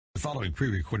following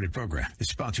pre-recorded program is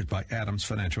sponsored by Adams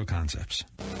Financial Concepts.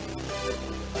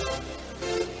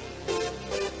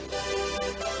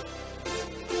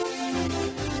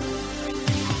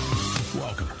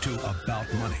 Welcome to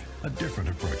About Money, a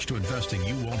different approach to investing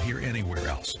you won't hear anywhere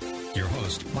else. Your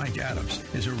host, Mike Adams,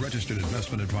 is a registered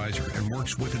investment advisor and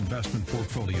works with investment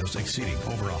portfolios exceeding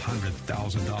over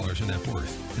 $100,000 in net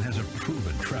worth and has a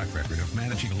proven track record of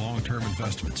managing long-term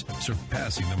investments,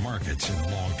 surpassing the markets in the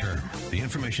long term. The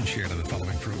information shared on the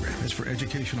following program is for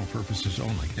educational purposes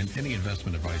only, and any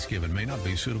investment advice given may not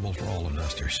be suitable for all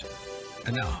investors.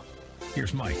 And now,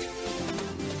 here's Mike.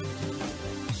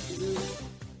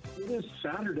 It is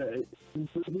Saturday, and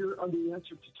we're here on The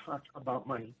Answer to talk about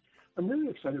money. I'm really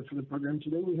excited for the program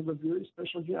today. We have a very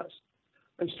special guest.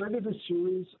 I started a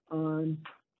series on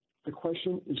the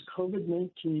question, is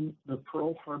COVID-19 the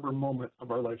Pearl Harbor moment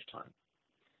of our lifetime?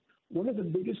 One of the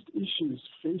biggest issues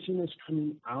facing us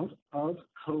coming out of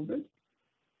COVID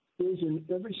is in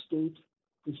every state,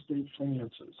 the state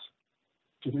finances.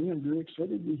 Today, I'm very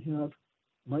excited. We have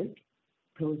Mike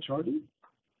Pelliciotti,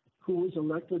 who was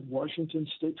elected Washington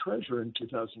State Treasurer in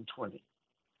 2020.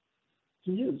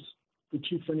 He is the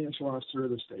Chief Financial Officer of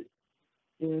the state.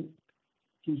 And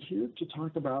he's here to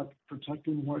talk about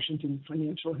protecting Washington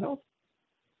financial health,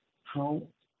 how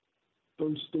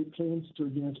those state plans to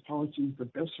advance policies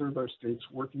that best serve our state's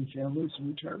working families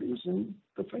and retirees, and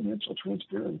the financial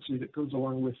transparency that goes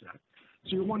along with that.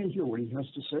 So you want to hear what he has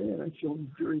to say, and I feel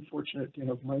very fortunate to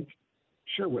have Mike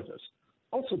share with us.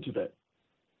 Also today,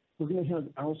 we're going to have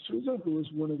Souza, who is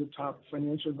one of the top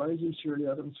financial advisors here at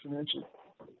Adams Financial,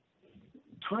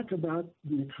 talk about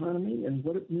the economy and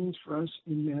what it means for us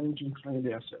in managing client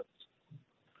assets.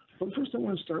 But first I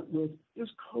want to start with, is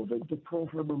COVID the Pearl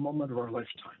Harbor moment of our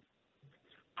lifetime?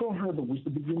 Pearl Harbor was the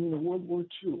beginning of World War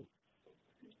II.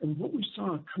 And what we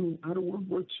saw coming out of World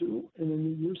War II and in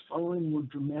the years following were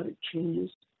dramatic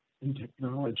changes in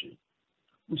technology.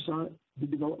 We saw the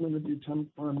development of the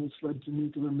atomic bomb. It's led to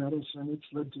nuclear medicine.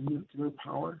 It's led to nuclear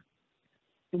power.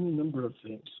 Any number of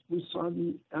things. We saw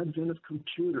the advent of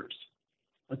computers.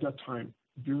 At that time,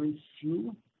 very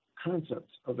few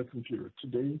concepts of a computer.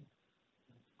 Today,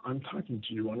 I'm talking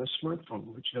to you on a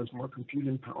smartphone, which has more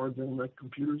computing power than the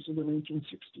computers of the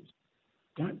 1960s.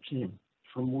 That came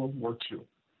from World War II.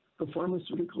 The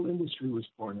pharmaceutical industry was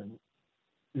born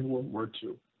in World War II.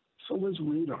 So was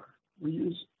radar. We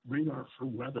use radar for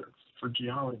weather, for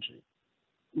geology,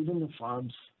 even the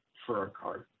fobs for our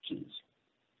car keys.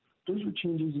 Those were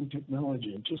changes in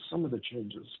technology, and just some of the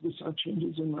changes. We saw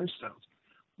changes in lifestyles.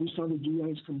 We saw the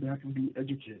GIs come back and be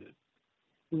educated.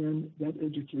 And that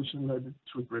education led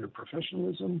to a greater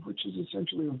professionalism, which has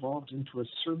essentially evolved into a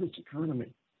service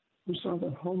economy. We saw the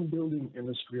home building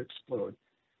industry explode.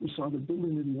 We saw the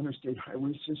building of the interstate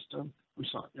highway system. We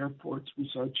saw airports. We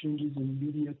saw changes in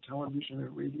media, television,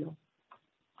 and radio.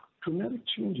 Dramatic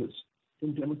changes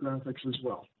in demographics as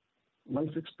well.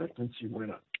 Life expectancy went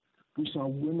up. We saw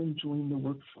women join the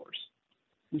workforce.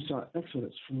 We saw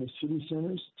exodus from the city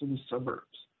centers to the suburbs,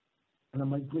 and a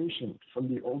migration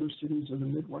from the older cities of the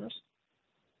Midwest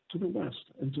to the West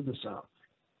and to the South.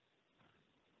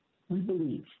 We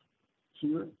believe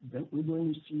here that we're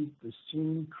going to see the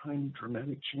same kind of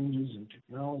dramatic changes in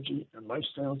technology and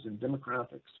lifestyles and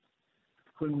demographics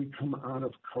when we come out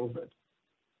of COVID.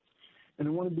 And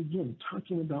I want to begin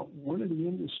talking about one of the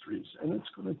industries, and it's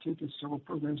going to take us several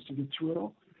programs to get through it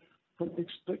all, but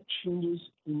expect changes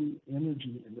in the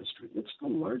energy industry. It's the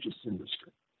largest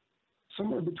industry,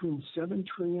 somewhere between $7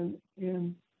 trillion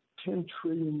and $10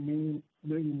 trillion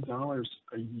million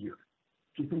a year.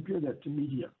 If you compare that to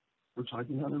media, we're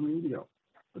talking on the radio.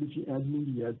 But if you add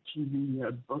media, you add TV, you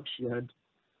add books, you add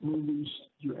movies,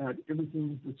 you add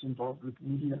everything that's involved with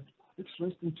media, it's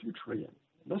less than $2 trillion,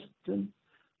 less than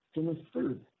a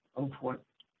third of what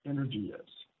energy is.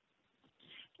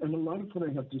 And a lot of what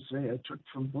I have to say I took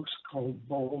from books called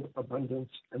Bold Abundance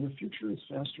and The Future is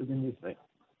Faster Than You Think.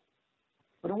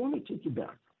 But I want to take you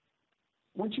back.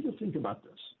 I want you to think about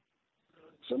this.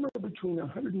 Somewhere between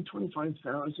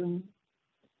 125,000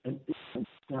 and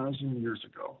 8,000 years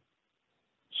ago,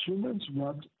 humans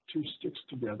rubbed two sticks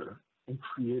together and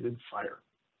created fire,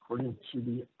 according to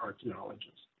the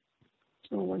archaeologists. It's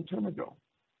been a long time ago.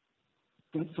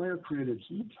 That fire created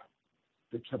heat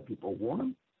that kept people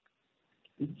warm.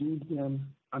 It gave them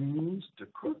a means to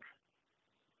cook,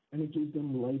 and it gave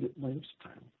them light at night's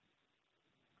time.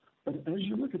 But as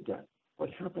you look at that,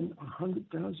 what happened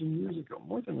 100,000 years ago,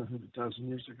 more than 100,000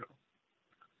 years ago,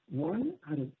 1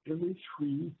 out of every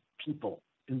 3 people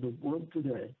in the world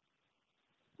today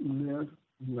live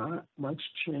not much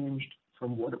changed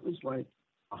from what it was like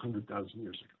 100,000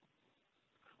 years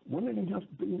ago. 1.5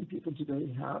 billion people today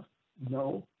have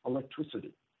no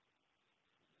electricity.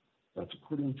 That's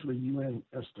according to a UN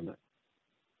estimate.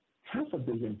 500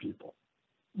 million people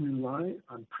rely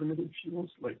on primitive fuels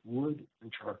like wood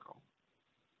and charcoal.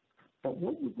 But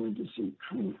what we're going to see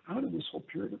coming out of this whole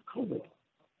period of COVID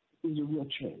is a real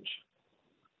change.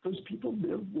 Those people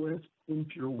live with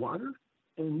impure water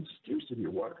and scarcity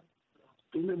of water.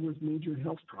 They live with major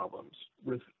health problems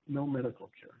with no medical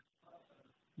care.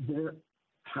 They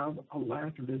have a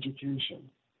lack of education.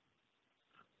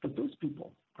 But those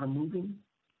people are moving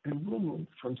and will move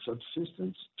from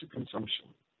subsistence to consumption.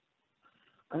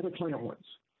 I had a client once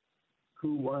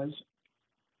who was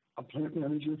a plant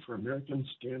manager for American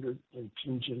Standard in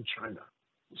Tianjin, China.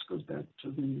 This goes back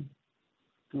to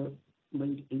the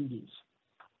late 80s.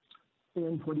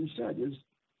 And what he said is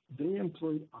they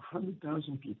employed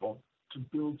 100,000 people to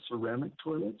build ceramic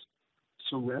toilets,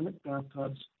 ceramic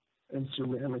bathtubs, and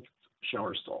ceramic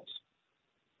shower stalls.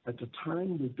 At the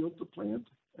time they built the plant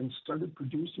and started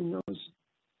producing those,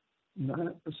 not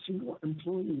a single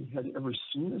employee had ever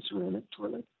seen a ceramic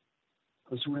toilet,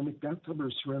 a ceramic bathtub, or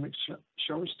a ceramic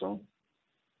shower stall,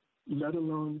 let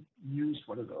alone used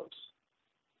one of those.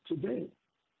 Today,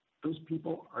 those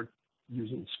people are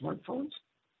using smartphones,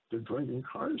 they're driving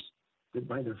cars, they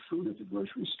buy their food at the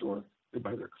grocery store, they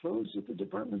buy their clothes at the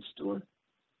department store,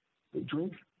 they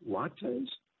drink lattes.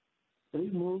 They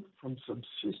move from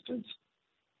subsistence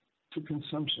to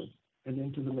consumption and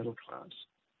into the middle class.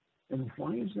 And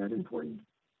why is that important?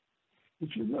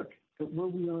 If you look at where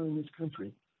we are in this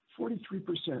country,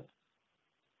 43%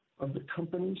 of the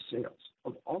company sales,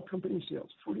 of all company sales,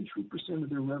 43% of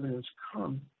their revenues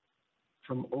come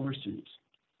from overseas.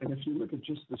 And if you look at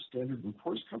just the Standard &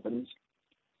 Poor's companies,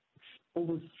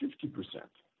 over 50%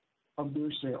 of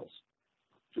their sales,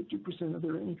 50% of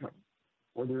their income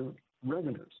or their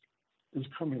revenues is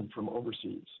coming from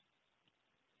overseas.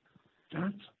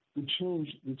 That's the change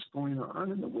that's going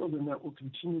on in the world, and that will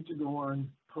continue to go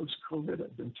on post-COVID.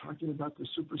 I've been talking about the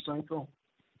super cycle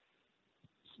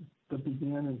that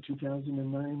began in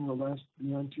 2009, will last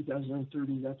beyond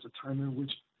 2030. That's a time in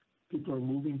which people are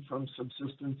moving from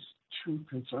subsistence to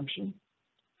consumption.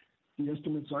 The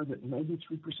estimates are that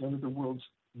 93% of the world's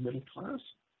middle class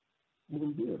will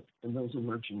live in those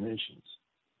emerging nations.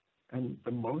 And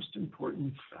the most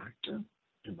important factor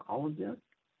in all of that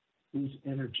is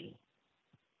energy.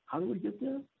 How do we get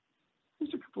there?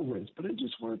 There's a couple ways, but I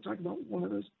just want to talk about one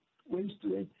of those ways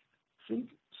today. Think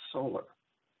solar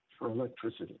for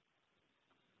electricity.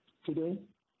 Today,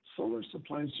 solar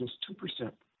supplies just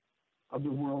 2% of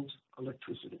the world's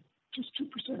electricity. Just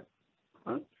 2%.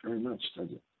 Not very much,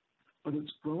 does it? But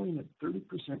it's growing at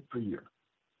 30% per year.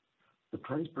 The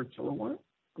price per kilowatt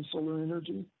of solar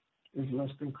energy is less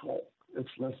than coal. It's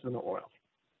less than oil.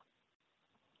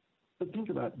 But think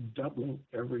about doubling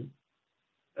every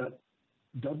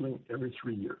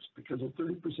 3 years. Because at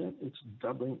 30%, it's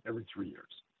doubling every 3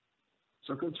 years.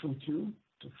 So it goes from 2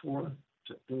 to 4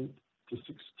 to 8 to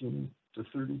 16 to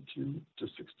 32 to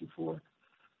 64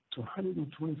 to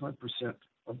 125%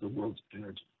 of the world's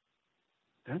energy.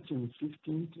 That's in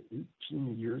 15 to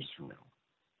 18 years from now.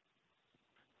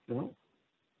 You know,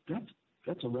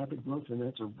 that's a rapid growth, and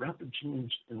that's a rapid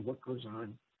change in what goes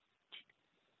on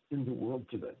in the world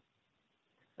today.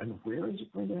 And where is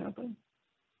it going to happen?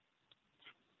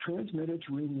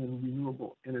 Trans-Mediterranean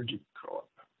Renewable Energy Co-op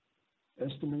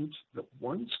estimates that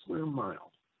 1 square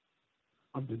mile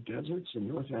of the deserts in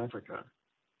North Africa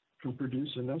can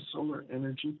produce enough solar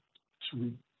energy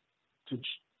to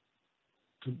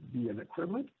be an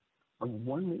equivalent of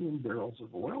 1 million barrels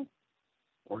of oil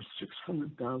or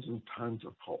 600,000 tons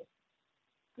of coal.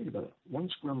 Think about it, 1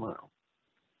 square mile.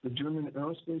 The German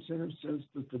Aerospace Center says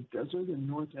that the desert in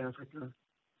North Africa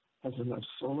has enough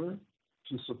solar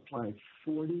to supply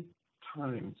 40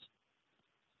 times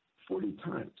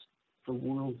the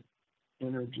world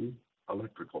energy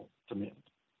electrical demand.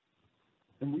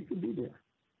 And we could be there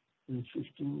in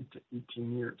 15 to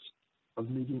 18 years of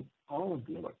meeting all of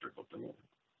the electrical demand,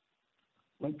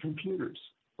 like computers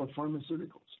or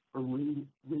pharmaceuticals or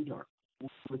radar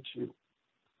or 2.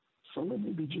 Solar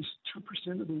may be just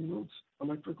 2% of the world's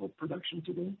electrical production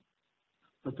today,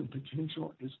 but the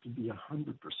potential is to be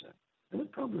 100%. And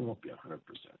it probably won't be 100%,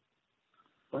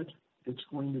 but it's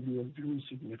going to be a very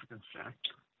significant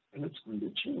factor, and it's going to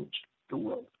change the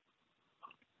world.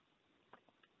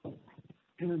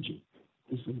 Energy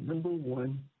is the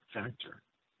 #1 factor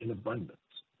in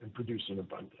abundance, in producing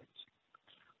abundance.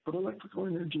 But electrical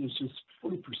energy is just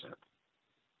 40%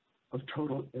 of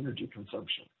total energy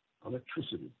consumption.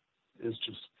 Electricity is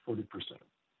just 40%.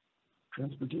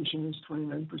 Transportation is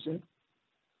 29%.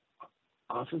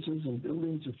 offices and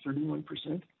buildings of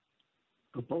 31%,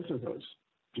 but both of those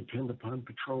depend upon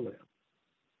petroleum.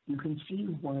 You can see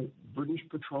why British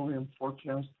Petroleum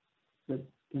forecasts that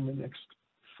in the next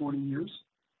 40 years,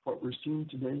 what we're seeing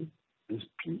today is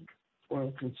peak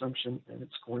oil consumption, and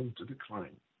it's going to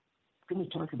decline. I'm going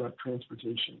to talk about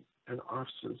transportation and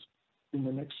offices in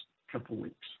the next couple of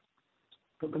weeks.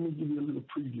 But let me give you a little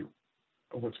preview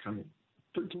of what's coming.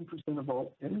 13% of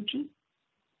all energy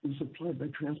is supplied by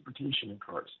transportation and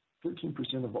cars.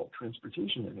 13% of all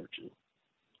transportation energy.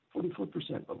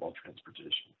 44% of all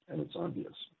transportation. And it's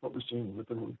obvious what we're seeing with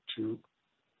the move to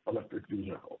electric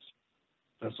vehicles.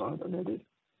 Less automated,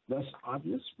 less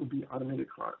obvious would be automated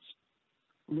cars.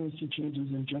 We're going to see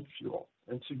changes in jet fuel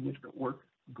and significant work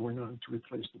going on to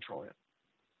replace petroleum.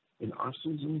 In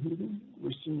offices and heating,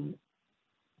 we're seeing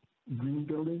green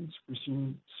buildings, we're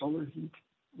seeing solar heat,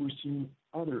 we're seeing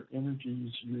other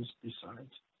energies used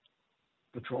besides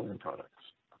petroleum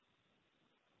products.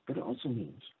 But it also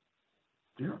means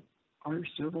there are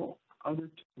several other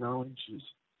technologies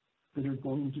that are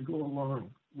going to go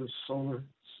along with solar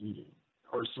heating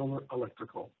or solar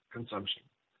electrical consumption.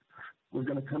 We're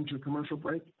going to come to a commercial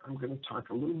break. I'm going to talk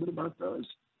a little bit about those.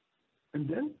 And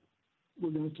then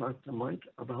we're going to talk to Mike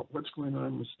about what's going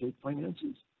on with state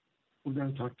finances. We're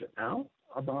going to talk to Al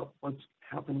about what's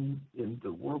happening in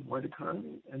the worldwide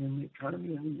economy and in the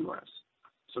economy in the U.S.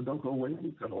 So don't go away.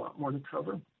 We've got a lot more to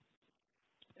cover.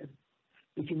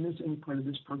 If you miss any part of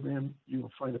this program, you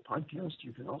will find a podcast.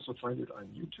 You can also find it on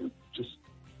YouTube. Just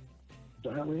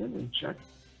dial in and check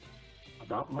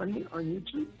About Money on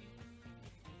YouTube.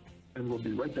 And we'll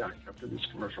be right back after this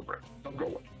commercial break. Don't go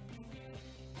away.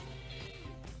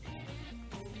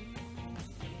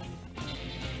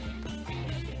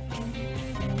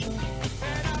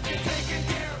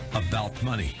 About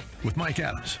Money with Mike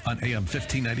Adams on AM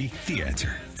 1590, The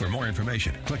Answer. For more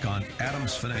information, click on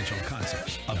Adams Financial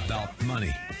Concepts. About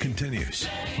Money continues.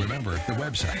 Remember the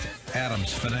website,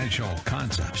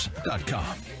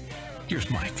 adamsfinancialconcepts.com. Here's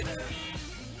Mike.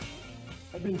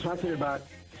 I've been talking about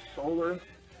solar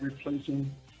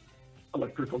replacing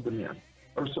electrical demand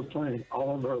or supplying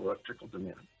all of our electrical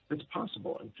demand. It's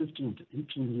possible in 15 to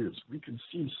 18 years we could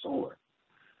see solar.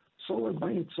 Solar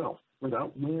by itself,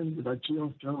 without wind, without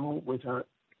geothermal, without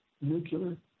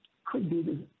nuclear, could be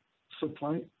to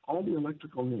supply all the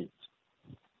electrical needs.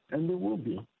 And there will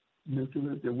be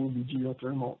nuclear, there will be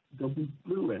geothermal, there'll be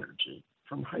blue energy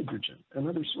from hydrogen and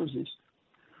other sources.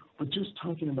 But just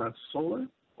talking about solar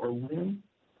or wind,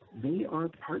 they are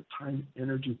part-time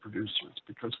energy producers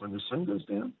because when the sun goes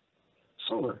down,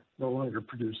 solar no longer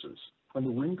produces. When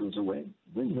the wind goes away,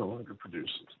 wind no longer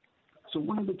produces. So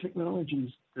one of the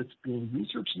technologies that's being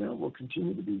researched now, will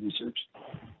continue to be researched,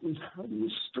 is how do you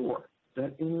store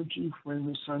that energy when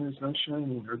the sun is not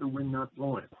shining or the wind not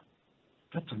blowing?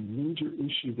 That's a major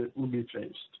issue that will be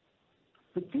faced.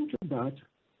 But think about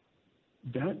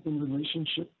that in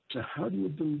relationship to how do you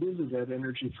deliver that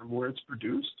energy from where it's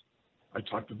produced. I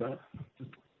talked about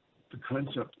the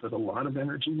concept that a lot of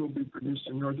energy will be produced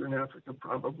in northern Africa,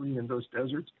 probably in those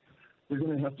deserts. They're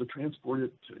going to have to transport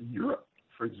it to Europe,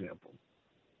 for example.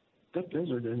 That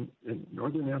desert in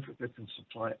northern Africa can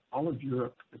supply all of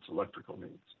Europe its electrical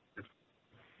needs.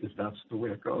 If that's the way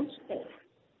it goes,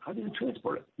 how do you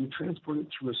transport it? You transport it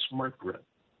through a smart grid.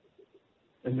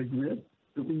 And the grid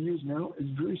that we use now is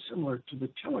very similar to the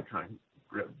telecom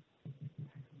grid.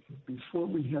 Before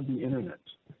we had the internet,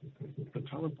 the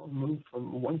telephone moved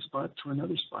from one spot to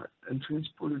another spot and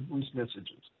transported voice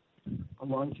messages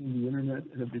along to the internet,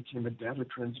 and it became a data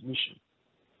transmission.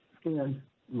 And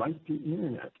like the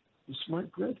internet, the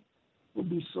smart grid will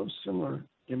be so similar,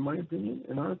 in my opinion,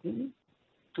 in our opinion,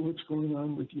 to what's going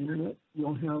on with the internet.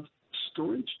 You'll have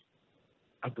storage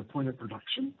at the point of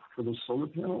production where the solar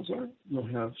panels are. You'll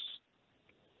have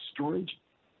storage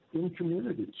in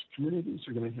communities. Communities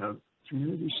are going to have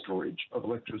community storage of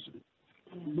electricity.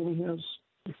 You're going to have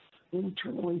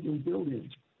internally in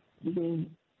buildings.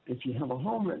 If you have a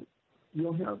home,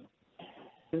 you'll have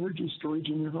energy storage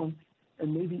in your home,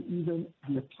 and maybe even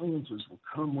the appliances will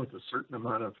come with a certain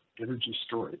amount of energy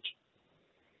storage.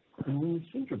 And when you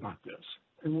think about this,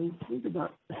 and when you think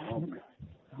about all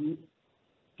the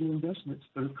investments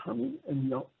that are coming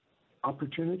and the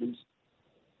opportunities,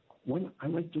 one I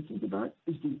like to think about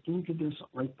is the incandescent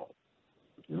light bulb.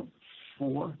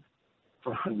 For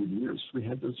 100 years, we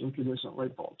had those incandescent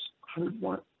light bulbs.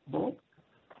 100-watt bulb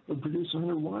would produce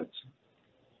 100 watts.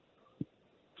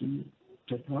 The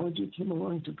technology came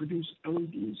along to produce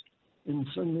LEDs, and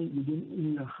suddenly you didn't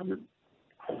need 100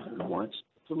 watts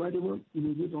to light a room. You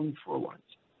needed only 4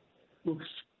 watts. We'll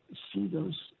see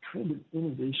those kind of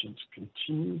innovations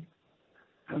continue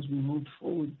as we move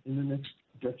forward in the next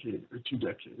decade or 2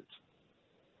 decades.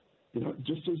 You know,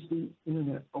 just as the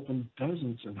internet opened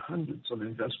dozens and hundreds of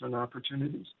investment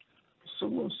opportunities, so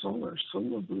will solar, so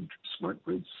will the smart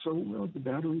grids, so will the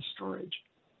battery storage.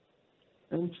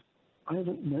 And I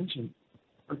haven't mentioned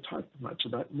or talked much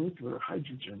about nuclear,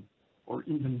 hydrogen, or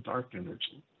even dark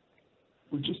energy.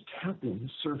 We're just tapping the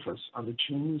surface on the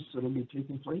changes that will be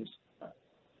taking place.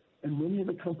 And many of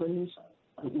the companies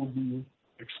that will be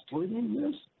exploiting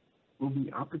this will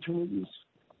be opportunities.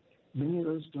 Many of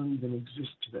those don't even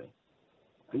exist today.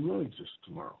 They will exist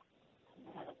tomorrow.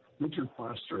 Richard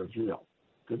Foster of Yale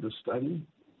did a study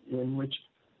in which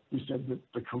he said that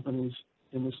the companies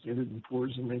in the Standard &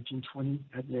 Poor's in 1920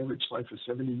 had an average life of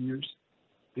 70 years.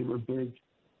 They were big.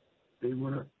 They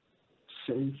were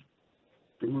safe.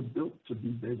 They were built to be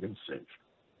big and safe.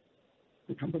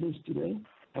 The companies today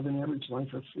have an average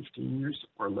life of 15 years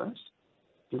or less.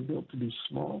 They're built to be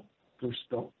small. They're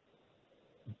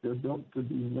built to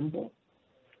be nimble.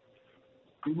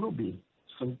 There will be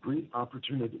some great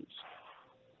opportunities.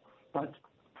 But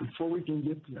before we can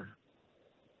get there,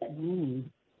 we need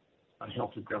a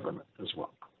healthy government as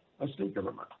well, a state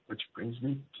government, which brings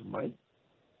me to Mike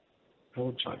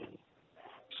Pelliciotti.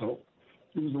 So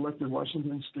he was elected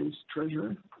Washington State's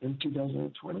treasurer in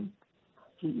 2020.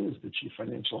 He is the chief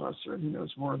financial officer. He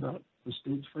knows more about the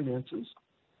state's finances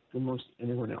than most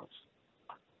anyone else.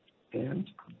 And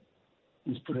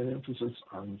he's put an emphasis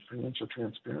on financial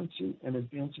transparency and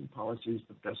advancing policies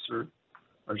that best serve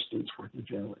our state's working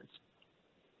families.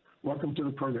 Welcome to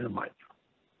the program, Mike.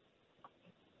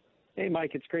 Hey,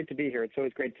 Mike, it's great to be here. It's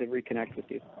always great to reconnect with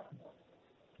you.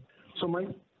 So, Mike,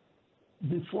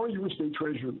 before you were state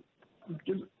treasurer,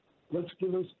 let's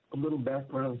give us a little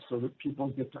background so that people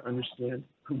get to understand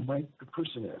who Mike, the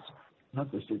person, is,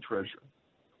 not the state treasurer.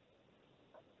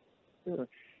 Sure.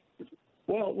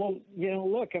 Well, you know,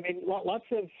 look, I mean, lots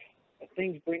of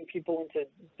things bring people into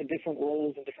different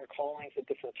roles and different callings at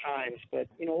different times. But,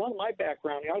 you know, a lot of my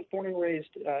background, I was born and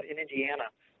raised in Indiana.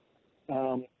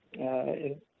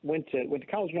 And went to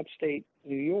college in upstate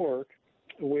New York,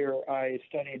 where I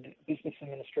studied business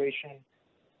administration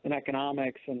and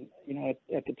economics. And, you know,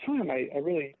 at the time, I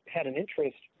really had an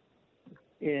interest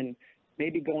in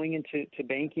maybe going into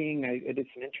banking. I did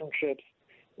some internships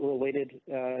related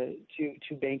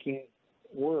to banking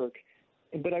work.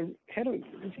 But I had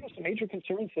some major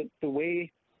concerns that the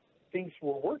way things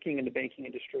were working in the banking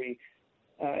industry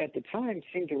at the time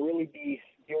seemed to really be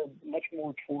geared much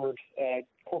more towards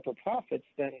corporate profits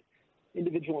than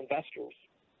individual investors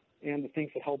and the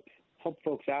things that help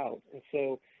folks out. And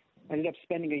so I ended up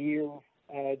spending a year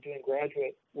doing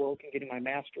graduate work and getting my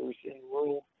master's in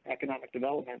rural economic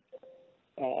development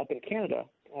up in Canada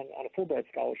on a Fulbright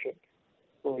scholarship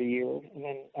for a year. And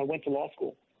then I went to law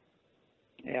school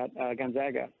at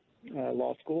Gonzaga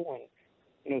Law School. And,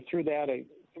 you know, through that,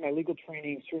 through my legal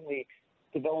training, certainly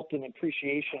developed an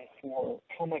appreciation for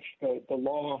how much the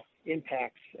law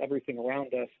impacts everything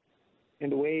around us,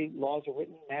 and the way laws are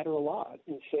written matter a lot.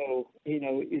 And so, you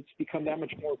know, it's become that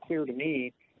much more clear to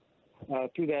me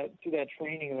through that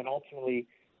training, and then ultimately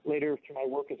later through my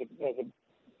work as an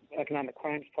economic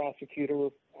crimes prosecutor,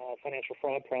 financial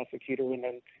fraud prosecutor, and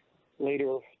then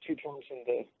later 2 terms in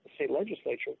the state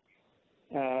legislature,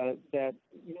 that,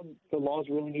 you know, the laws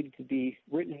really needed to be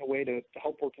written in a way to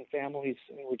help working families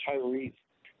and retirees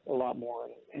a lot more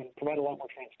and provide a lot more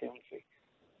transparency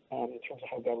in terms of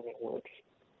how government works.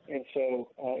 And so,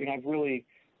 you know, I've really,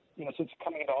 you know, since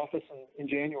coming into office in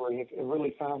January, I've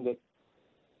really found that,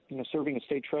 you know, serving as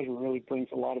state treasurer really brings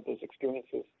a lot of those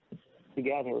experiences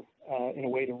together in a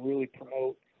way to really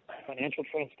promote financial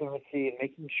transparency and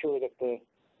making sure that the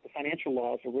financial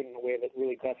laws are written in a way that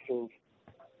really best serve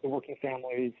the working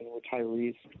families and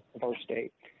retirees of our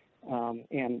state.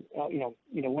 And you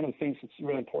know, one of the things that's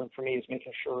really important for me is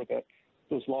making sure that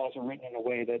those laws are written in a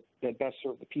way that best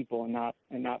serve the people and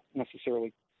not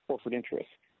necessarily corporate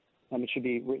interests. It should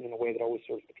be written in a way that always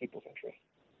serves the people's interest.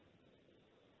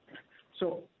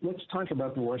 So let's talk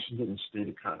about the Washington state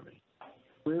economy.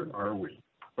 Where are we?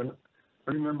 I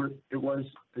remember it was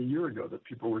a year ago that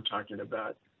people were talking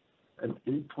about an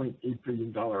 $8.8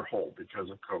 billion hole because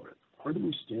of COVID. Where do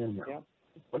we stand now?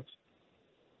 Yeah.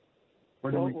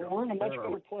 Where do we go? We're in a much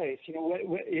better place. You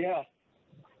know, yeah,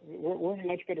 we're in a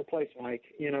much better place, Mike.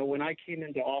 You know, when I came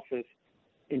into office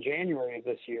in January of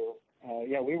this year,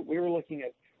 we were looking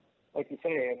at, like you say,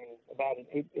 I mean, about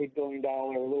an $8 billion, a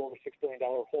little over $6 billion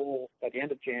hole by the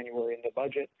end of January in the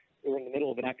budget. We were in the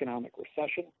middle of an economic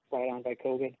recession brought on by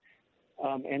COVID.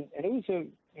 And it was a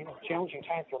challenging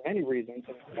time for many reasons,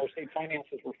 and our state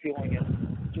finances were feeling it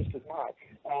just as much.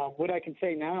 What I can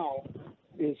say now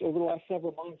is over the last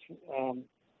several months,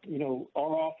 you know,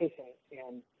 our office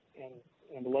and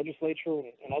the legislature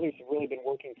and others have really been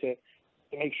working to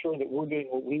make sure that we're doing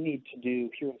what we need to do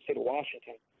here in the state of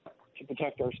Washington to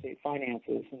protect our state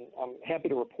finances. And I'm happy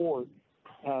to report,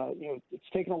 you know, it's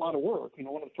taken a lot of work. You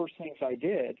know, one of the first things I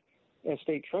did as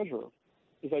state treasurer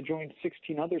is I joined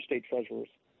 16 other state treasurers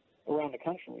around the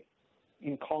country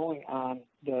in calling on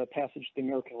the passage of the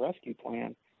American Rescue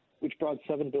Plan, which brought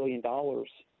 $7 billion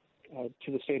to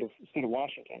the state of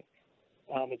Washington.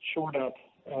 It shored up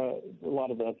a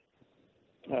lot of the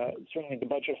certainly the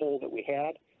budget hole that we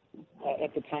had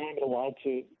at the time. It allowed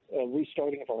to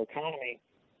restarting of our economy,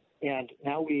 and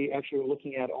now we actually are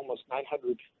looking at almost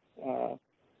 $900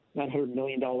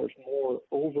 million more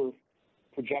over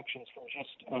projections from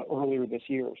just earlier this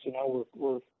year. So now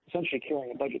we're essentially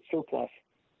carrying a budget surplus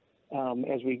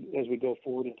as we go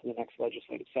forward into the next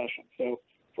legislative session. So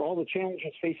for all the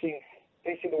challenges facing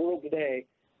the world today,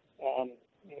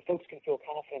 you know, folks can feel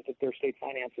confident that their state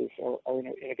finances are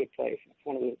in a good place. It's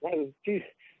one of the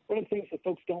things that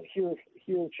folks don't hear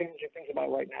challenging things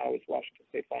about right now is Washington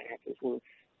state finances.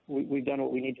 We've done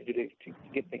what we need to do to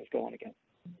get things going again.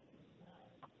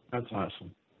 That's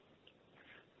awesome.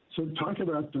 So talk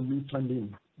about the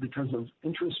refunding because of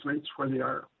interest rates where they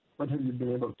are. What have you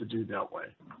been able to do that way?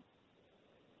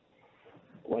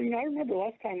 Well, you know, I remember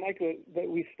last time, Mike, that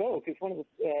we spoke. It's one of the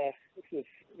this is,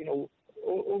 you know,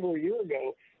 over a year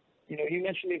ago. You know, you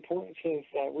mentioned the importance of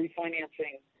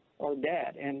refinancing our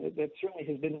debt, and that certainly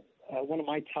has been one of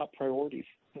my top priorities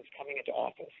since coming into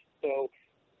office. So,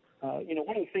 you know,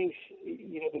 one of the things,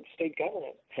 you know, that the state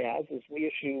government has is we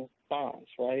issue bonds,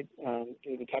 right?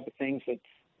 The type of things that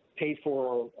pay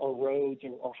for our roads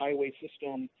or our highway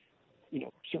system, you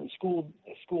know, certain school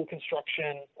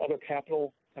construction, other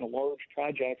capital kind of large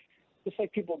projects. Just like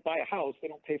people buy a house, they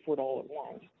don't pay for it all at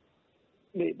once.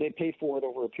 They pay for it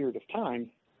over a period of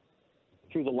time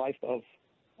through the life of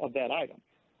that item.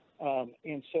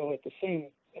 And so in the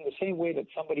same way that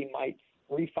somebody might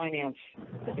refinance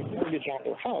a mortgage on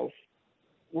their house,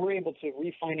 we're able to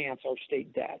refinance our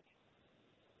state debt.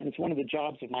 And it's one of the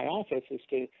jobs of my office is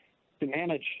to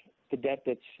manage the debt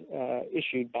that's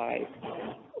issued by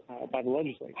the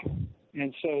legislature.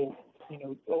 And so, you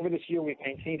know, over this year we've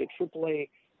maintained a AAA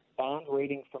bond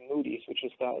rating from Moody's, which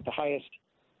is the highest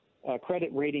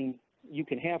credit rating you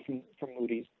can have from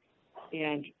Moody's.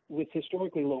 And with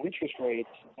historically low interest rates,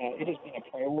 it has been a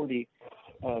priority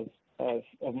of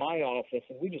my office,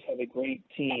 and we just have a great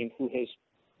team who has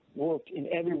worked in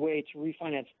every way to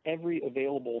refinance every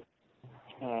available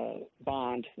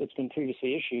bond that's been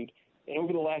previously issued. And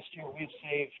over the last year, we've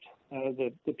saved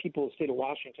the people of the state of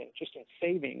Washington, just in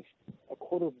savings,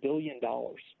 $250 million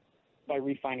by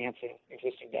refinancing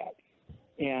existing debt.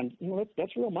 And you know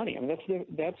that's real money. I mean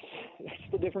that's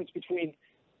the difference between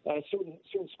certain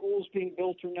schools being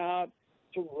built or not,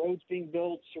 certain roads being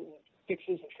built, certain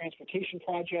fixes and transportation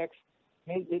projects.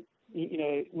 You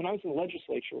know, when I was in the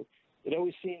legislature, it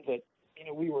always seemed that, you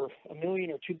know, we were $1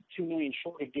 million or $2 million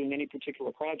short of doing any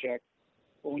particular project.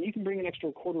 Well, when you can bring an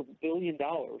extra $250 million,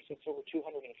 that's over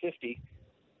 $250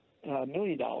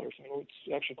 million. I mean,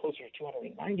 it's actually closer to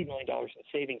 $290 million in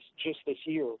savings just this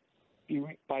year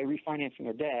by refinancing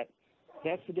their debt.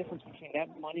 That's the difference between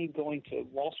that money going to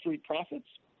Wall Street profits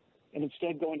and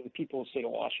instead going to the people of the state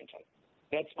of Washington.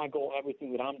 That's my goal.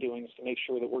 Everything that I'm doing is to make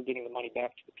sure that we're getting the money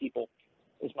back to the people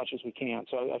as much as we can.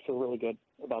 So I feel really good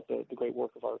about the great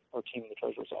work of our team in the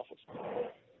Treasurer's office.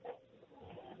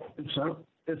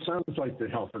 It sounds like the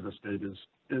health of the state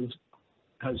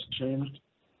has changed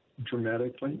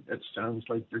dramatically. It sounds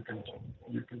like you're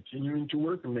continuing to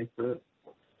work and make the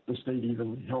state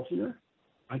even healthier.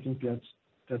 I think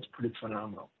that's pretty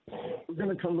phenomenal. We're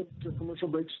going to come to a commercial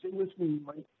break. Stay with me,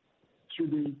 Mike, through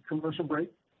the commercial break,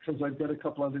 because I've got a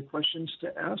couple other questions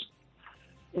to ask.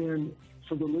 And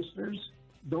for the listeners,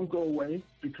 don't go away,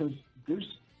 because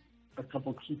there's a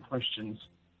couple key questions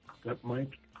that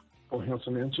Mike will have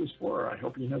some answers for, or I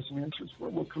hope he has some answers for.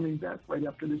 We're coming back right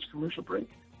after this commercial break.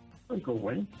 Don't go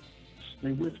away.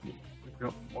 Stay with me. We've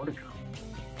got more to come.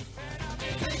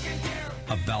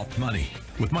 About Money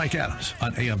with Mike Adams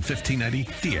on AM 1590,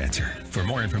 The Answer. For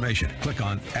more information, click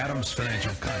on Adams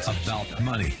Financial Concepts. About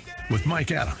Money with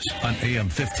Mike Adams on AM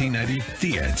 1590,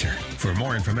 The Answer. For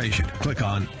more information, click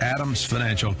on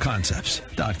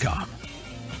adamsfinancialconcepts.com.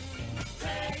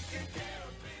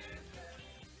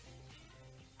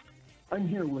 I'm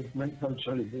here with Mike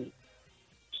Pelliciotti, the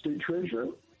state treasurer,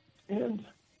 and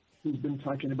he's been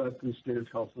talking about the state of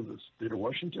health of the state of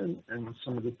Washington and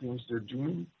some of the things they're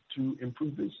doing to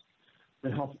improve the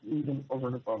health even over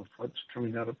and above what's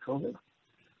coming out of COVID.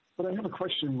 But I have a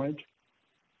question, Mike.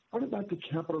 What about the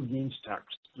capital gains tax?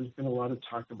 There's been a lot of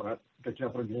talk about the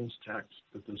capital gains tax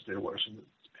that the state of Washington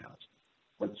has passed.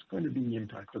 What's going to be the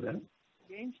impact of that?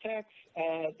 Gains tax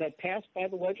that passed by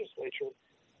the legislature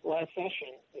last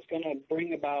session is going to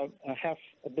bring about $500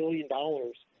 million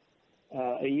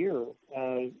a year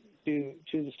to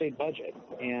the state budget,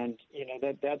 and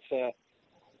that's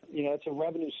a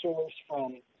revenue source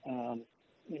from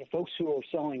folks who are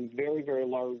selling very, very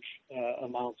large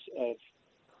amounts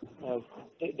of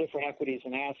different equities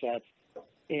and assets.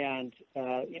 And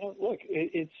look,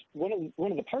 it's one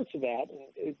of the parts of that.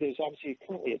 And there's obviously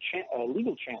currently a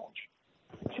legal challenge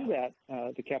to that,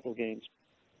 the capital gains.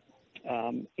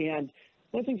 And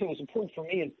one of the things that was important for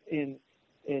me in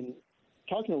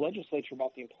talking to the legislature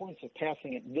about the importance of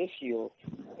passing it this year,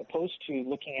 opposed to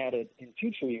looking at it in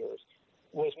future years,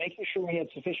 was making sure we had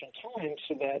sufficient time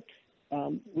so that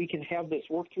we can have this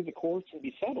work through the courts and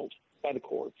be settled by the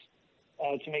courts,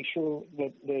 to make sure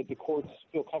that the courts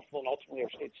feel comfortable, and ultimately our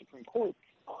state Supreme Court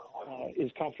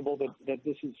is comfortable that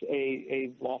this is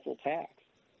a lawful tax.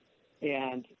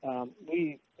 And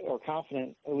we are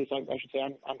confident, at least I should say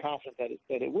I'm confident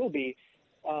that it will be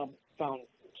found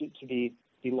to be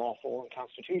lawful and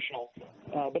constitutional.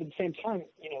 But at the same time,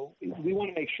 we want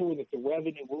to make sure that the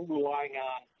revenue we're relying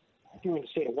on here in the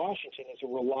state of Washington is a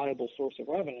reliable source of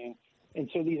revenue. And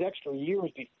so these extra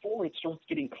years before it starts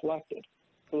getting collected,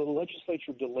 so the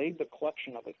legislature delayed the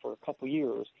collection of it for a couple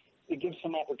years. It gives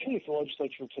some opportunity for the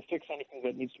legislature to fix anything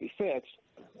that needs to be fixed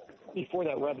before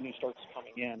that revenue starts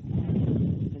coming in.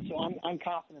 And so I'm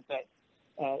confident that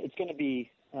it's going to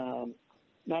be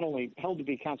not only held to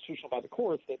be constitutional by the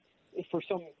courts, but if for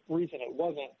some reason it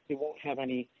wasn't, it won't have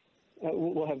any,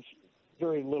 will have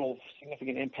very little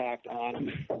significant impact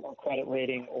on our credit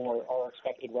rating or our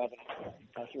expected revenue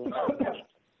here in Washington.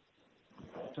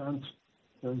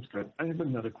 Sounds good. I have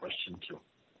another question too.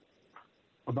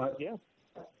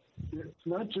 It's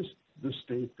not just the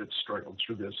state that's struggled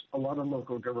through this. A lot of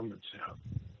local governments have.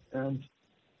 And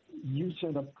you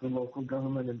set up the local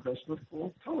government investment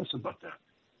pool. Tell us about that.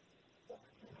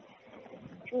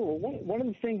 Sure. Well, one of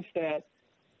the things that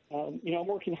I'm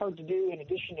working hard to do, in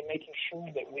addition to making sure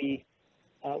that we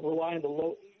rely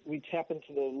on we tap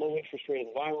into the low interest rate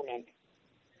environment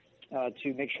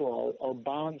to make sure our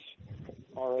bonds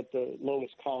are at the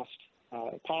lowest cost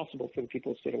possible for the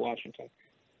people of the state of Washington.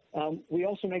 We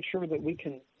also make sure that we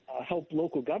can help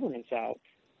local governments out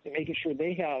in making sure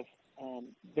they have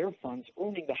their funds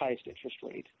earning the highest interest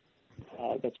rate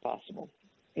that's possible.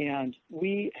 And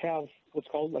we have what's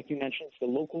called, like you mentioned, it's the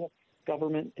local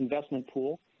government investment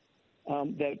pool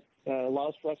that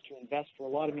allows for us to invest for a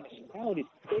lot of municipalities,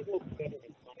 save local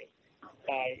government money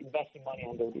by investing money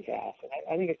on their behalf. And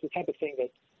I think it's the type of thing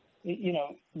that,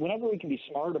 whenever we can be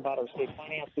smart about our state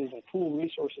finances and pool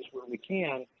resources where we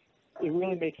can, it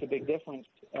really makes a big difference,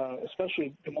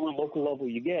 especially the more local level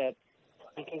you get,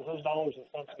 because those dollars and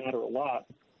cents matter a lot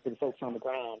for the folks on the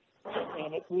ground.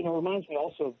 And it reminds me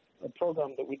also of a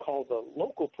program that we call the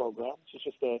local program, which is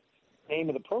just the name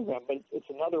of the program, but it's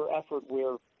another effort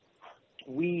where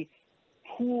we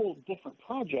pool different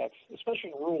projects,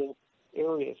 especially in rural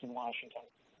areas in Washington,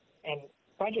 and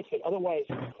projects that otherwise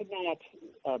could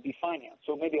not be financed.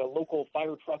 So maybe a local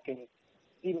fire truck in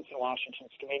Stevenson, Washington,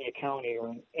 Skamania County, or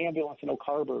an ambulance in Oak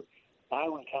Harbor,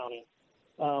 Island County,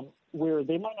 where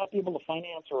they might not be able to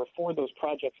finance or afford those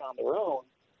projects on their own.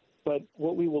 But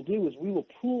what we will do is we will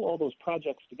pool all those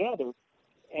projects together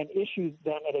and issue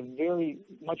them at a very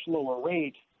much lower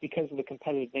rate because of the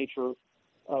competitive nature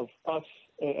of us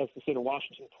as the state of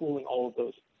Washington pooling all of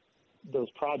those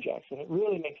projects. And it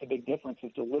really makes a big difference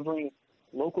of delivering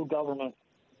local government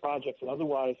projects that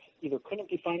otherwise either couldn't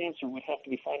be financed or would have to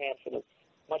be financed at a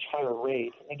much higher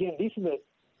rate. And again, these are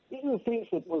the things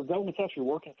where government's actually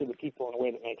working for the people in a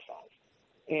way that makes sense.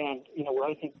 And, where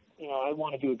I think, I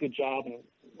want to do a good job, and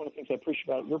one of the things I appreciate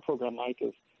about your program, Mike,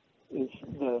 is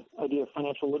the idea of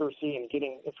financial literacy and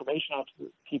getting information out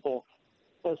to people.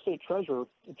 As state treasurer,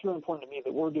 it's really important to me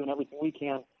that we're doing everything we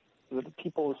can so that the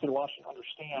people of the state of Washington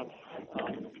understand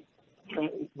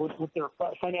what their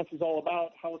finance is all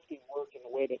about, how it's being worked in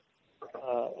a way that,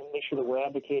 and make sure that we're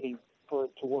advocating for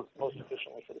it to work most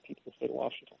efficiently for the people of the state of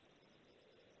Washington.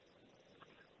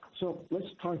 So let's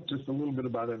talk just a little bit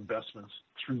about investments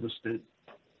through the state.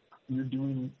 You're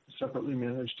doing separately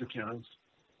managed accounts.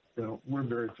 We're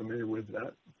very familiar with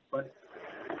that, but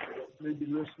maybe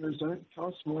listeners aren't. Tell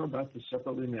us more about the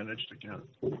separately managed account.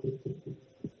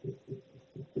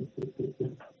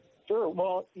 Sure.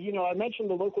 Well, I mentioned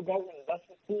the local government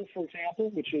investment pool, for example,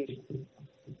 which is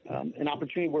an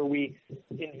opportunity where we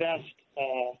invest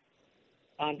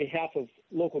on behalf of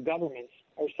local governments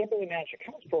our separately managed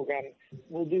accounts program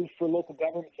will do for local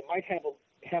governments that might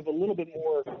have a little bit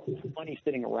more money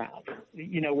sitting around,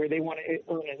 where they want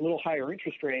to earn a little higher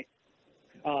interest rate,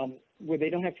 where they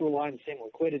don't have to rely on the same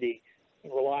liquidity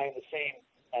and rely on the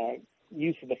same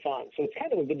use of the funds. So it's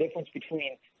kind of the difference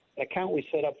between an account we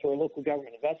set up for a local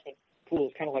government investment pool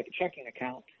is kind of like a checking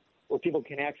account where people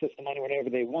can access the money whenever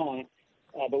they want,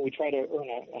 but we try to earn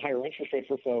a higher interest rate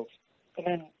for folks. And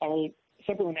then our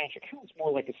separately managed account is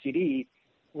more like a CD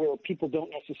where people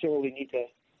don't necessarily need to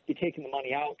be taking the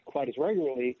money out quite as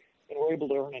regularly, and we're able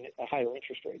to earn a higher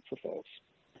interest rate for folks.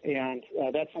 And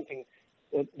that's something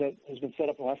that has been set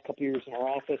up in the last couple of years in our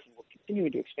office, and we're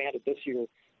continuing to expand it this year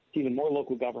to even more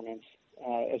local governments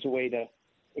as a way to,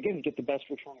 again, get the best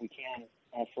return we can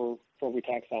for every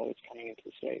tax dollar that's coming into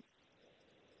the state.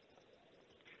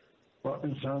 Well,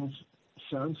 it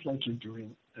sounds like you're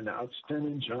doing an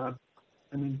outstanding job.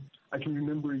 I mean, I can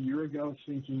remember a year ago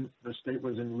thinking the state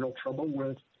was in real trouble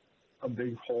with a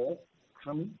big hole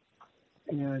coming,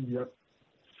 and yet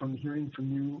from hearing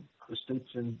from you, the state's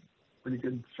in pretty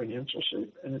good financial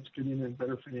shape, and it's getting in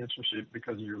better financial shape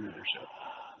because of your leadership.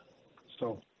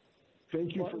 So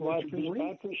thank you for what you're doing.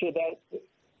 I appreciate that.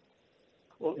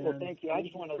 Well, thank you. I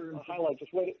just want to highlight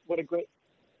just what a great.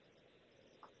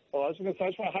 Well, I just want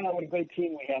to highlight what a great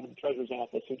team we have in the Treasurer's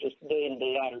office, who just day in and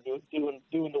day out are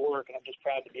doing the work, and I'm just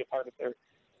proud to be a part of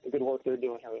the good work they're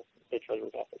doing here at the State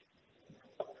Treasurer's office.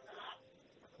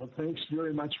 Well, thanks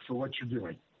very much for what you're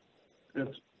doing.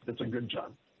 It's a good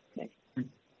job. Thanks.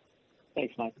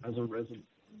 Thanks, Mike. As a resident.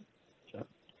 Yeah.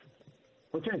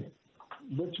 Okay,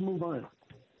 let's move on.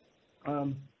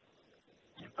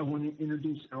 I want to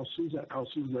introduce Al Souza. Al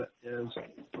Souza is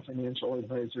a financial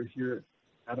advisor here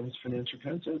at Adams Financial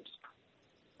Concepts,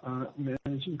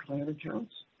 managing client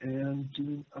accounts and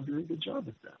doing a very good job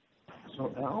at that.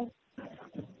 So, Al,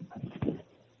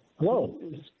 hello.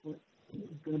 Is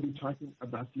going to be talking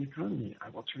about the economy. I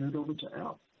will turn it over to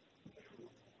Al.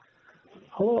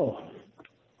 Hello.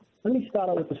 Let me start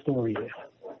out with the story here.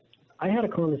 I had a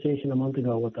conversation a month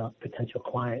ago with a potential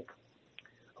client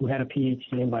who had a PhD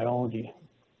in biology.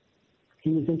 He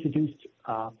was introduced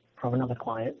from another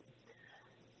client.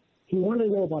 He wanted to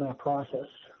know about our process.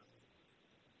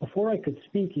 Before I could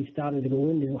speak, he started to go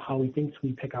into how he thinks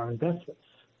we pick our investments.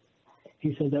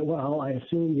 He said that, well, I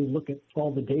assume you look at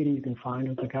all the data you can find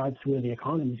with regards to where the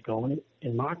economy is going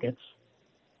in markets,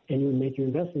 and you would make your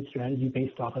investment strategy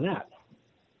based off of that.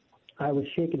 I was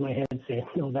shaking my head saying,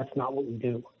 no, that's not what we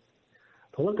do.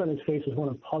 The look on his face was one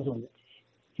of puzzlement.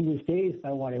 He was dazed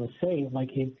by what I was saying,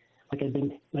 like I'd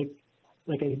been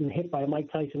hit by a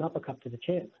Mike Tyson uppercut to the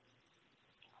chin.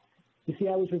 You see,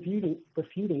 I was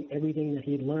refuting everything that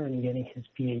he had learned in getting his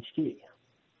PhD.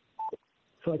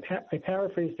 So I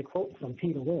paraphrased a quote from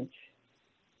Peter Lynch.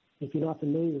 If you're not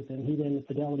familiar with him, he ran the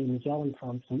Fidelity Magellan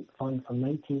Fund from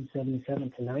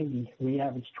 1977 to 90, where he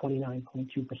averaged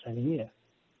 29.2% a year.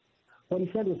 What he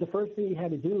said was the first thing he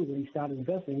had to do when he started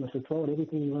investing was to throw out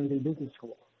everything he learned in business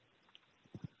school.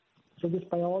 So this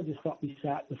biologist thought we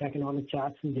sat with economic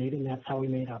charts and data, and that's how we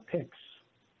made our picks.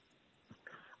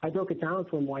 I broke it down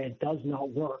for him why it does not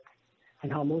work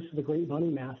and how most of the great money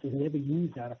masses never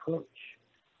use that approach.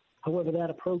 However, that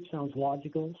approach sounds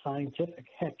logical, scientific,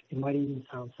 heck, it might even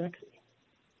sound sexy.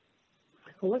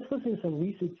 Well, let's listen to some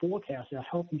recent forecasts that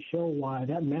help you show why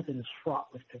that method is fraught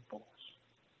with pitfalls.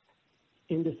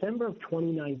 In December of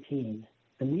 2019,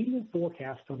 the median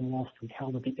forecast on Wall Street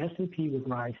held that the S&P would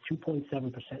rise 2.7%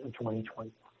 in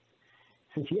 2020.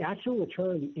 Since the actual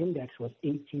return of the index was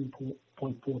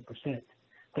 18.4%,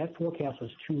 that forecast was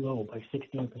too low by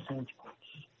 16 percentage points.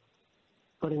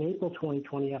 But in April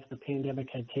 2020, after the pandemic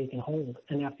had taken hold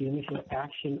and after the initial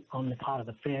action on the part of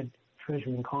the Fed,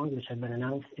 Treasury, and Congress had been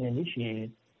announced and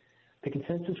initiated, the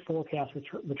consensus forecast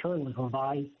return was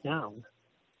revised down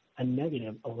a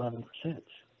negative 11%,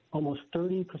 almost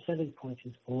 30 percentage points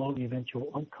below the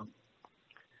eventual outcome.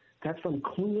 That's from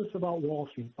Clueless About Wall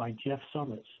Street by Jeff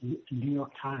Summers, New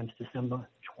York Times, December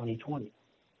 2020.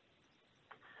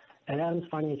 At Adams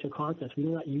Financial Concepts, we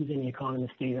do not use any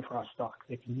economist data for our stock.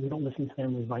 We don't listen to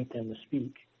them, we invite them to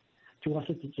speak. To us,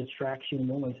 it's a distraction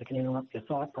noise that can interrupt your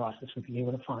thought process and be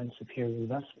able to find superior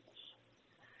investments.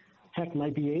 Heck, my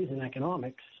BA is in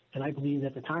economics, and I believe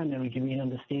at the time they would give me an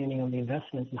understanding of the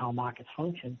investments and how markets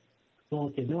function. Well,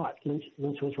 it did not. Lynch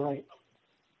was right.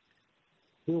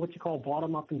 We're what you call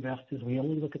bottom-up investors. We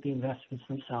only look at the investments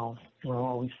themselves, and we're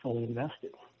always fully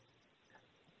invested.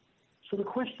 So the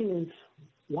question is,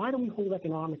 why do we hold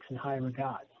economics in high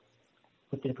regard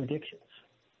with their predictions?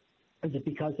 Is it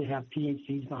because they have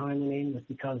PhDs behind the name? Is it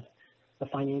because the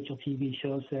financial TV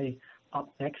shows say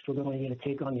Up next, we're going to get a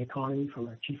take on the economy from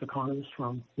our chief economist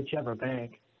from whichever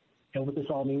bank and what this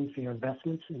all means for your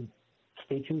investments, and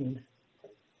stay tuned.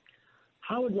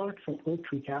 Howard Marks from Oak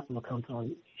Tree Capital comes on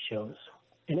these shows,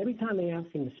 and every time they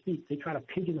ask him to speak, they try to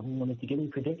pigeonhole him into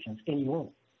giving predictions, and he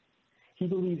won't. He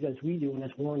believes, as we do, and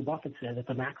as Warren Buffett said, that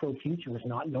the macro future is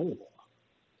not knowable.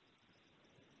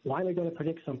 Why am I going to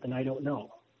predict something I don't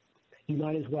know? You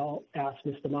might as well ask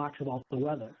Mr. Marks about the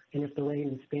weather and if the rain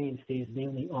in Spain stays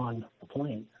mainly on the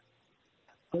plain.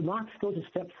 But Marks goes a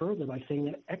step further by saying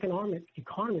that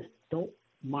economists don't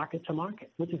market to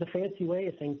market, which is a fancy way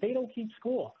of saying they don't keep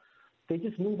score. They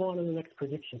just move on to the next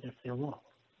prediction if they're wrong.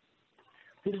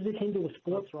 This is akin to a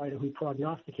sports writer who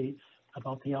prognosticates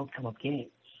about the outcome of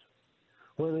games.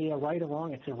 Whether they are right or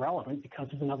wrong, it's irrelevant because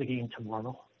there's another game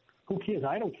tomorrow. Who cares?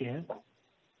 I don't care.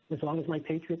 As long as my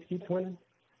Patriots keep winning,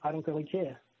 I don't really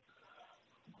care.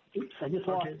 Oops, I just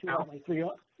lost two out of my three.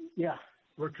 Yeah.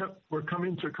 We're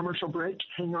coming to a commercial break.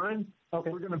 Hang on. Okay.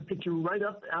 We're going to pick you right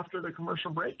up after the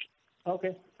commercial break.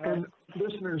 Okay. And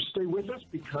listeners, stay with us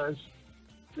because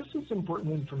this is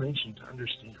important information to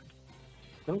understand.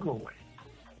 Don't go away.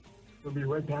 We'll be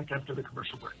right back after the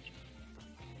commercial break.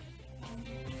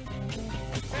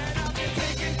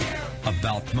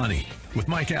 About Money with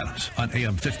Mike Adams on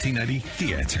AM 1590,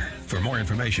 The Answer. For more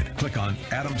information, click on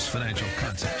Adams Financial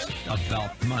Concepts.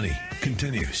 About Money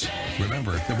continues.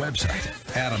 Remember the website,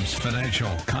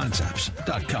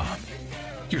 adamsfinancialconcepts.com.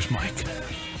 Here's Mike.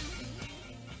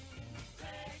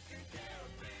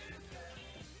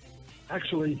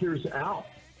 Actually, here's Al.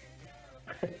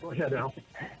 Go ahead, Al.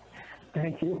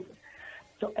 Thank you.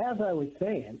 So as I was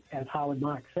saying, as Howard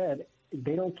Marks said,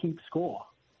 they don't keep score.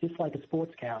 Just like a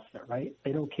sportscaster, right?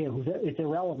 They don't care who's. It's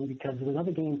irrelevant because there's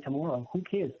another game tomorrow. Who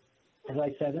cares? As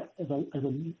I said, as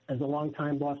a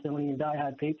longtime Bostonian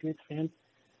diehard Patriots fan,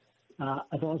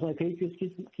 as long as my Patriots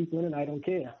keep winning, I don't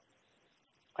care.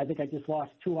 I think I just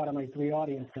lost two out of my three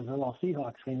audience because they're all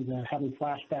Seahawks fans and having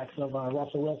flashbacks of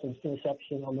Russell Wilson's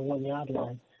interception on the 1 yard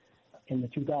line in the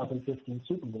 2015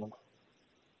 Super Bowl.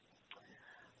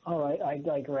 All right, I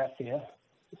digress here.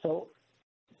 So.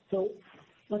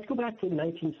 Let's go back to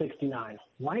 1969.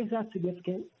 Why is that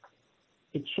significant?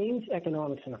 It changed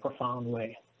economics in a profound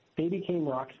way. They became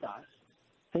rock stars.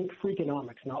 Think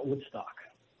Freakonomics, not Woodstock.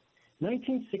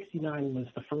 1969 was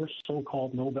the first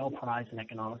so-called Nobel Prize in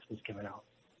economics was given out.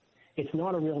 It's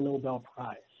not a real Nobel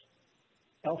Prize.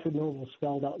 Alfred Nobel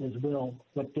spelled out in his will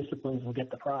what disciplines will get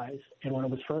the prize, and when it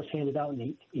was first handed out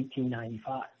in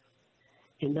 1895.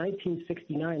 In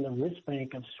 1969, the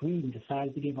Riksbank of Sweden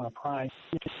decided to give our prize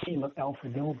in the name of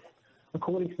Alfred Nobel.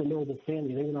 According to the Nobel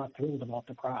family, they were not thrilled about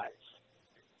the prize.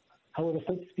 However,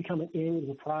 since it's become an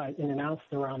annual prize and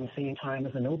announced around the same time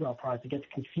as the Nobel Prize, it gets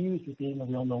confused with being a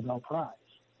real Nobel Prize.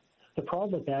 The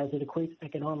problem with that is it equates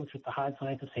economics with the hard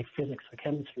sciences, say physics or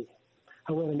chemistry.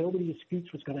 However, nobody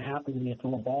disputes what's going to happen when you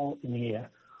throw a ball in the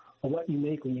air or what you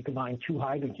make when you combine two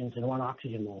hydrogens in one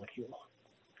oxygen molecule.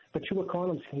 But two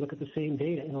economists can look at the same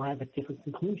data and arrive at different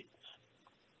conclusions.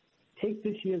 Take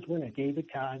this year's winner,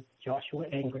 David Card, Joshua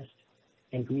Angrist,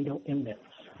 and Guido Imbens.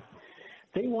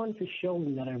 They wanted to show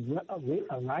me that a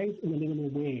rise in the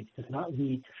minimum wage does not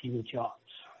lead to fewer jobs.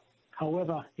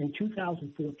 However, in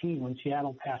 2014, when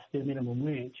Seattle passed their minimum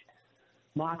wage,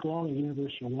 Mark Long at the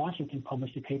University of Washington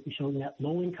published a paper showing that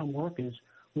low-income workers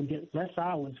would get less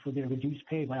hours for their reduced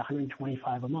pay by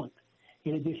 $125 a month.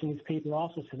 In addition, this paper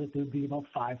also said that there would be about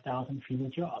 5,000 fewer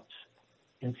jobs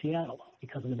in Seattle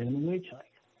because of the minimum wage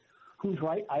hike. Who's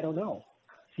right? I don't know.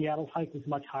 Seattle's hike was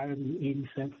much higher than the 80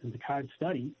 cents in the Card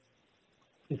study.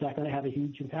 Is that going to have a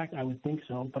huge impact? I would think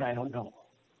so, but I don't know.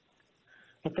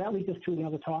 But that leads us to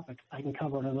another topic I can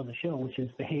cover on another show, which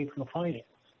is behavioral finance.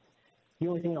 The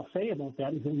only thing I'll say about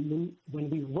that is when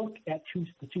we look at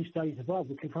the two studies above,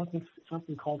 we're confronting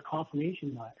something called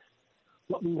confirmation bias.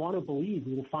 What we want to believe,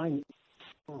 we will find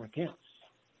or against.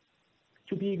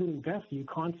 To be a good investor, you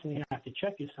constantly have to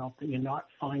check yourself that you're not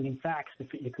finding facts to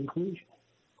fit your conclusion.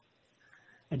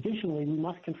 Additionally, we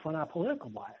must confront our political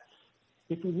bias.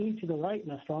 If we lean to the right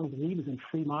and are strong believers in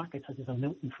free markets such as a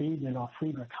Milton Friedman or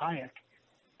Friedrich Hayek,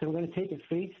 then we're going to take at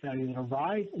face value that a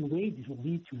rise in wages will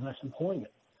lead to less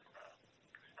employment.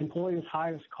 Employers'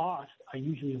 highest costs are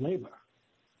usually labor.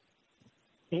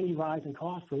 Any rise in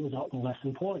cost will result in less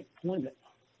employment.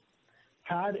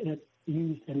 Card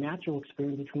used a natural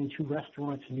experiment between two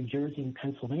restaurants in New Jersey and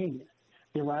Pennsylvania.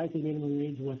 The rising minimum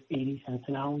wage was 80 cents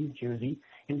an hour in New Jersey,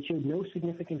 and it showed no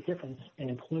significant difference in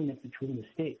employment between the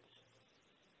states.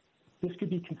 This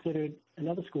could be considered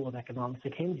another school of economics, a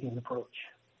Keynesian approach,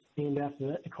 named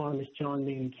after economist John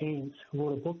Maynard Keynes, who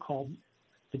wrote a book called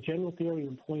The General Theory of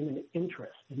Employment and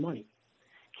Interest in Money.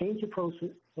 change approach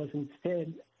was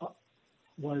instead of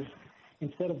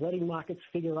letting markets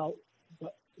figure out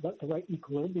what the right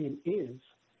equilibrium is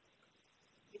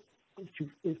to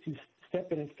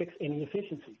step in and fix any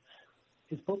efficiencies.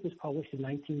 His book was published in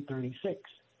 1936.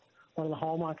 One of the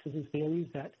hallmarks of his theory is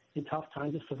that in tough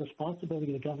times, it's the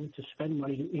responsibility of the government to spend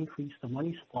money to increase the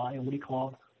money supply and what he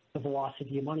called the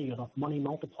velocity of money, or the money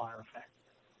multiplier effect.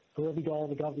 For every dollar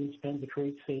the government spends, it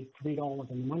creates, say,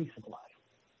 $3 in the money supply.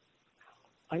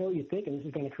 I know what you're thinking, this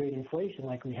is going to create inflation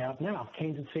like we have now.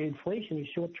 Keynes would say inflation is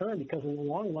short-term because in the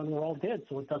long run, we're all dead,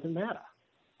 so it doesn't matter.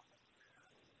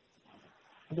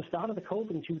 At the start of the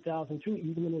COVID in 2002,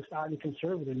 even the most ardent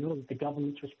conservative knew that the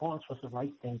government's response was the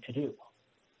right thing to do.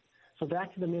 So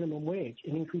back to the minimum wage.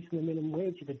 An increase in the minimum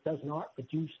wage, if it does not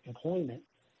reduce employment,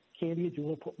 can be a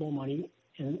tool to put more money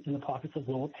in the pockets of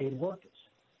lower-paid workers.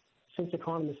 Since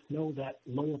economists know that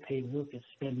lower-paid workers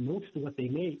spend most of what they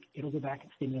make, it'll go back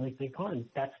and stimulate the economy.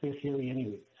 That's their theory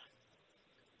anyways.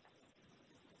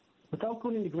 Without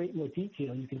going into great more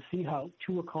detail, you can see how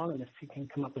two economists can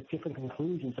come up with different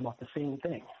conclusions about the same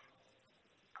thing.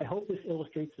 I hope this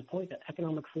illustrates the point that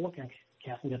economic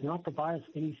forecasting does not provide us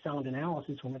any sound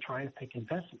analysis when we're trying to pick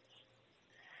investments.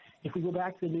 If we go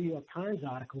back to the New York Times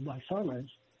article by Summers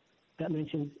that I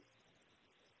mentioned,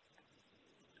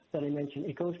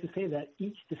 it goes to say that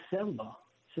each December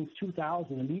since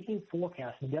 2000, the median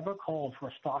forecast never called for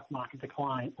a stock market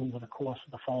decline over the course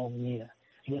of the following year,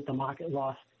 and yet the market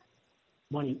lost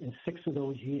money in 6 of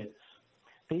those years.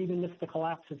 They even missed the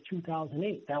collapse of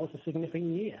 2008. That was a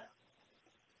significant year.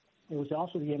 It was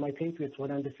also the year my Patriots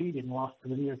went undefeated and lost to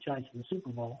the New York Giants in the Super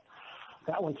Bowl.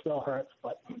 That one still hurts,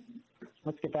 but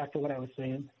let's get back to what I was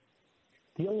saying.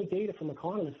 The only data from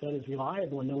economists that is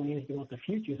reliable and knowing anything about the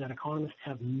future is that economists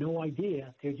have no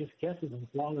idea. They're just guesses with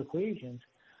long equations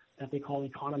that they call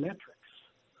econometrics,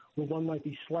 where one might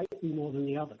be slightly more than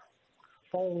the other.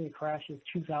 Following the crash of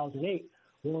 2008,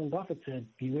 Warren Buffett said,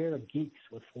 "Beware of geeks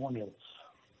with formulas."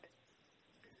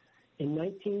 In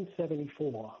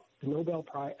 1974,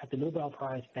 at the Nobel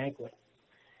Prize banquet,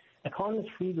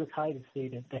 economist Friedrich Hayek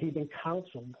stated that he'd been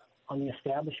counseled on the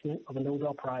establishment of a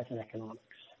Nobel Prize in economics,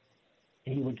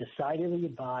 and he would decidedly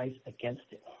advise against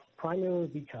it, primarily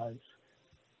because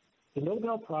the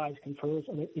Nobel Prize confers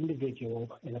on an individual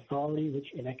an authority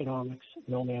which in economics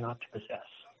no man ought to possess.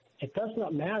 It does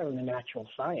not matter in the natural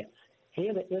science.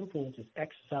 Here the influence is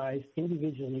exercised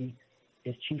individually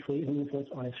is chiefly an influence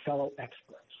on his fellow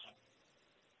experts.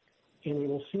 And they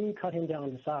will soon cut him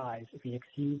down to size if he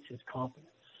exceeds his competence.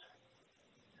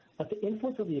 But the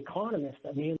influence of the economist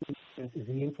that mainly is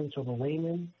the influence over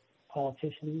laymen,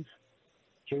 politicians,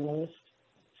 journalists,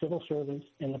 civil servants,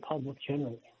 and the public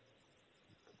generally.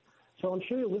 So I'm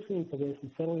sure you're listening to this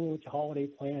and settling in with your holiday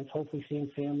plans, hopefully seeing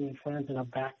family and friends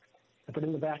but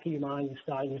in the back of your mind, you're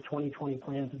starting your 2020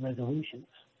 plans and resolutions.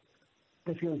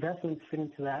 If your investments fit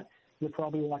into that, you're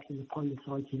probably watching the pundits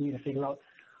on TV to figure out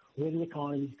where the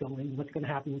economy is going, what's going to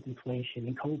happen with inflation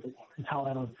and COVID, and how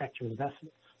that will affect your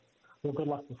investments. Well, good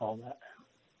luck with all that.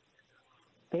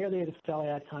 They are there to sell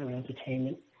ad time and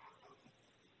entertainment.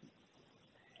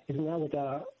 Isn't that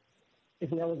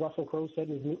what Russell Crowe said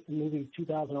in his movie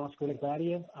 2000 Oscar winner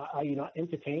Gladiator? Are you not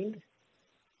entertained?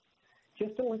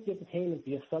 Just don't let the entertainment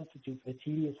be a substitute for the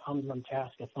tedious, humdrum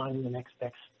task of finding the next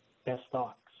best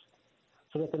stocks.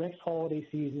 So that the next holiday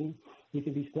season, you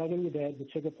can be snug in your bed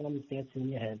with sugar plums dancing in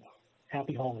your head.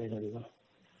 Happy holidays, everyone.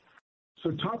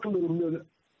 So talk a little bit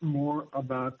more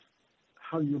about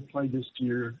how you apply this to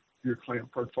your client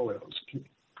portfolios.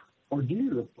 Or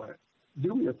do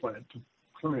we apply it to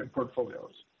client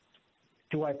portfolios?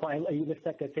 Do I apply? Are you missed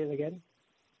that? Say it again?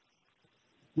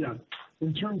 Yeah.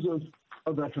 In terms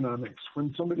of economics,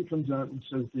 when somebody comes out and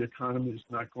says the economy is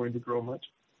not going to grow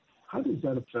much, how does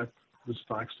that affect the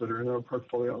stocks that are in our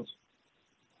portfolios?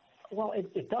 Well,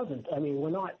 it doesn't. I mean, we're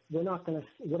not going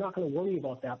to worry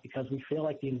about that because we feel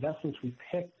like the investments we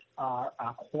picked are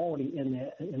quality and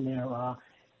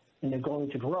they're going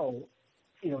to grow.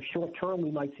 You know, short term we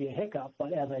might see a hiccup,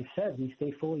 but as I said, we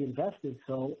stay fully invested.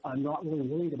 So I'm not really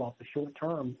worried about the short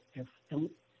term.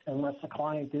 Unless a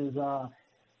client is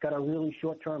got a really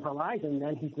short-term horizon,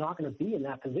 then he's not going to be in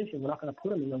that position. We're not going to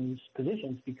put him in those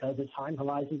positions because his time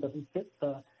horizon doesn't fit.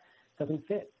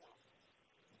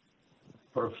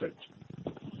 Perfect.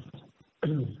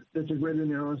 That's a great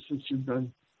analysis you've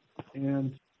done.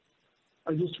 And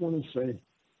I just want to say,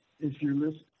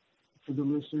 for the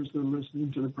listeners that are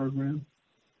listening to the program,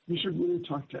 you should really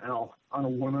talk to Al on a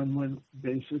one-on-one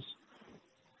basis.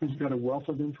 He's got a wealth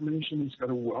of information. He's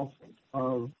got a wealth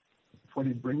of what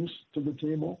he brings to the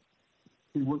table.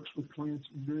 He works with clients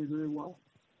very, very well.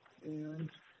 And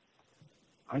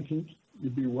I think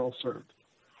you'd be well served.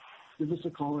 Give us a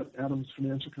call at Adams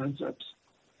Financial Concepts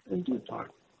and do talk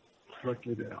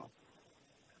directly to Al.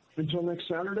 Until next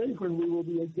Saturday, when we will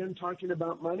be again talking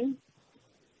about money,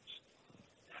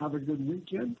 have a good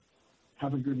weekend,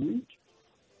 have a good week,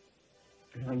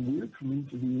 and we're coming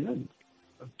to the end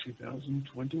of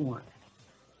 2021.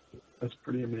 That's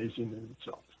pretty amazing in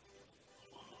itself.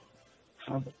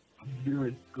 Have a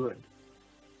very good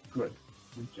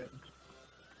weekend.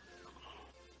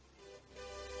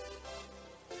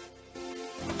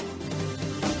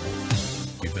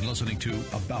 You've been listening to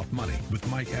About Money with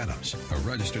Mike Adams, a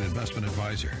registered investment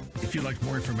advisor. If you'd like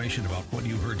more information about what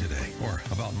you heard today, or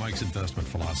about Mike's investment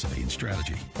philosophy and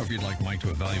strategy, or if you'd like Mike to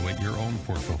evaluate your own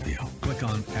portfolio, click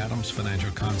on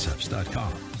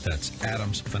adamsfinancialconcepts.com. That's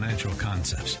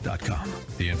adamsfinancialconcepts.com.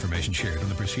 The information shared in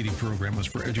the preceding program was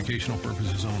for educational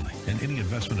purposes only, and any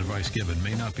investment advice given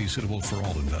may not be suitable for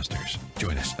all investors.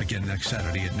 Join us again next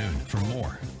Saturday at noon for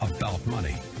more About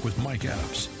Money with Mike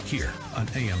Adams here on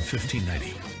AM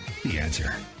 1590. The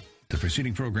Answer. The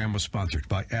preceding program was sponsored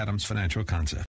by Adams Financial Concepts.